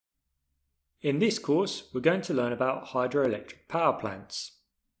In this course, we're going to learn about hydroelectric power plants.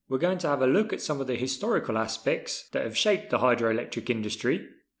 We're going to have a look at some of the historical aspects that have shaped the hydroelectric industry,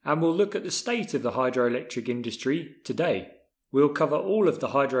 and we'll look at the state of the hydroelectric industry today. We'll cover all of the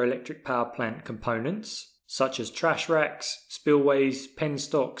hydroelectric power plant components, such as trash racks, spillways,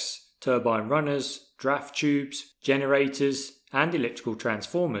 penstocks, turbine runners, draft tubes, generators, and electrical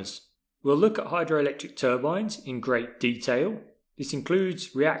transformers. We'll look at hydroelectric turbines in great detail. This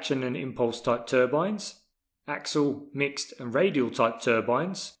includes reaction and impulse type turbines, axial, mixed and radial type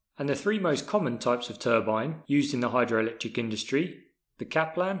turbines, and the three most common types of turbine used in the hydroelectric industry: the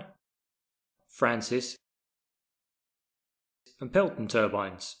Kaplan, Francis, and Pelton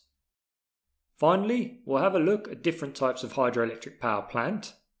turbines. Finally, we'll have a look at different types of hydroelectric power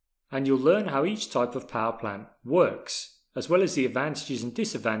plant, and you'll learn how each type of power plant works, as well as the advantages and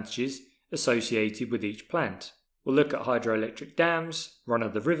disadvantages associated with each plant. We'll look at hydroelectric dams,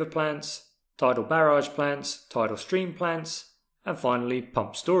 run-of-the-river plants, tidal barrage plants, tidal stream plants, and finally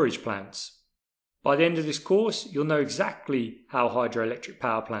pump storage plants. By the end of this course, you'll know exactly how hydroelectric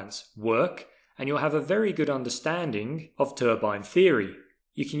power plants work, and you'll have a very good understanding of turbine theory.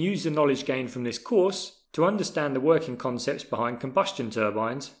 You can use the knowledge gained from this course to understand the working concepts behind combustion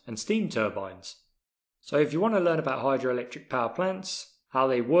turbines and steam turbines. So if you want to learn about hydroelectric power plants, how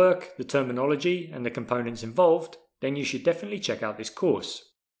they work, the terminology and the components involved, then you should definitely check out this course.